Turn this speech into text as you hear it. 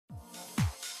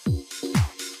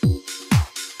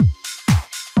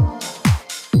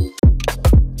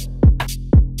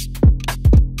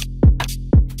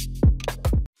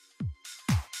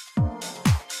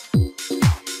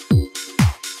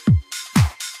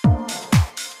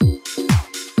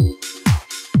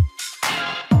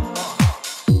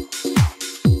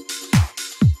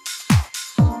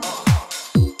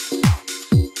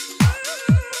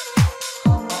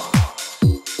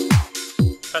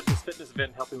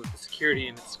with the security,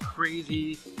 and it's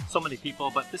crazy, so many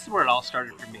people, but this is where it all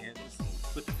started for me. It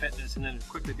was with the fitness, and then it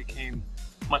quickly became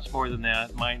much more than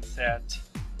that. Mindset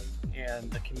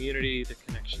and the community, the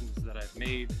connections that I've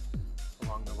made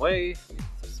along the way.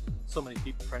 There's so many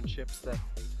deep friendships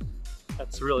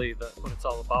that's really what it's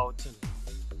all about, and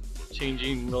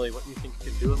changing really what you think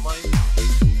you can do in life.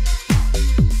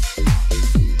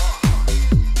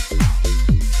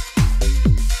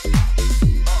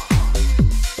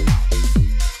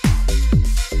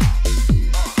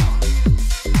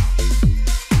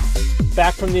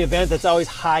 Back from the event, that's always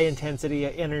high intensity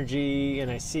energy,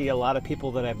 and I see a lot of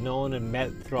people that I've known and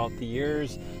met throughout the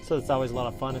years, so it's always a lot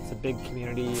of fun. It's a big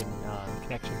community and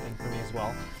connection thing for me as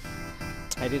well.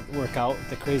 I didn't work out with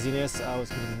the craziness. I was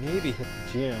going to maybe hit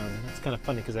the gym. It's kind of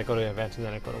funny because I go to an event and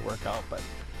then I go to work out, but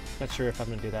not sure if I'm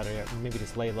going to do that, or maybe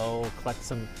just lay low, collect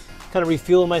some, kind of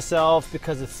refuel myself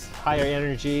because it's higher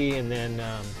energy, and then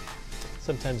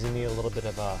sometimes you need a little bit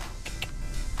of a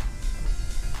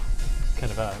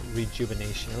kind of a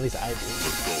rejuvenation. At least I do.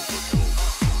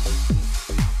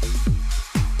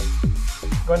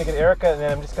 I'm going to get Erica, and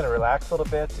then I'm just going to relax a little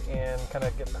bit and kind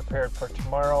of get prepared for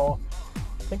tomorrow.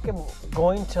 I think I'm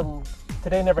going to,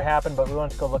 today never happened, but we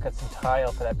wanted to go look at some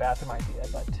tile for that bathroom idea,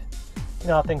 but you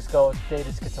know how things go. Today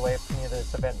just gets away from me.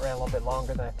 This event ran a little bit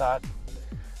longer than I thought.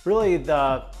 Really,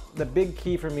 the big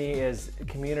key for me is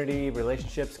community,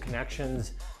 relationships,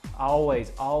 connections. Always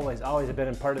have been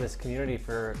a part of this community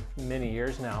for many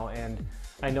years now, and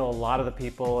I know a lot of the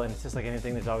people, and it's just like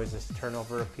anything, there's always this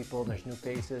turnover of people, and there's new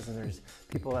faces, and there's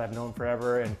people that I've known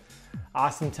forever, and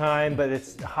awesome time, but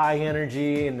it's high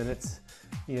energy, and then it's,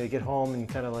 you know, you get home and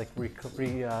kind of like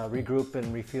regroup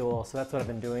and refuel. So that's what I've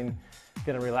been doing.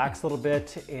 Gonna relax a little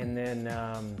bit, and then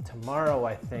tomorrow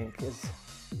I think is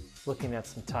looking at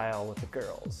some tile with the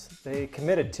girls. They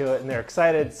committed to it and they're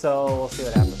excited, so we'll see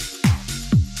what happens.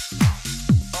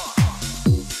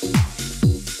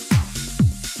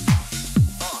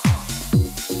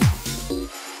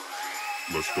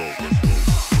 Let's go.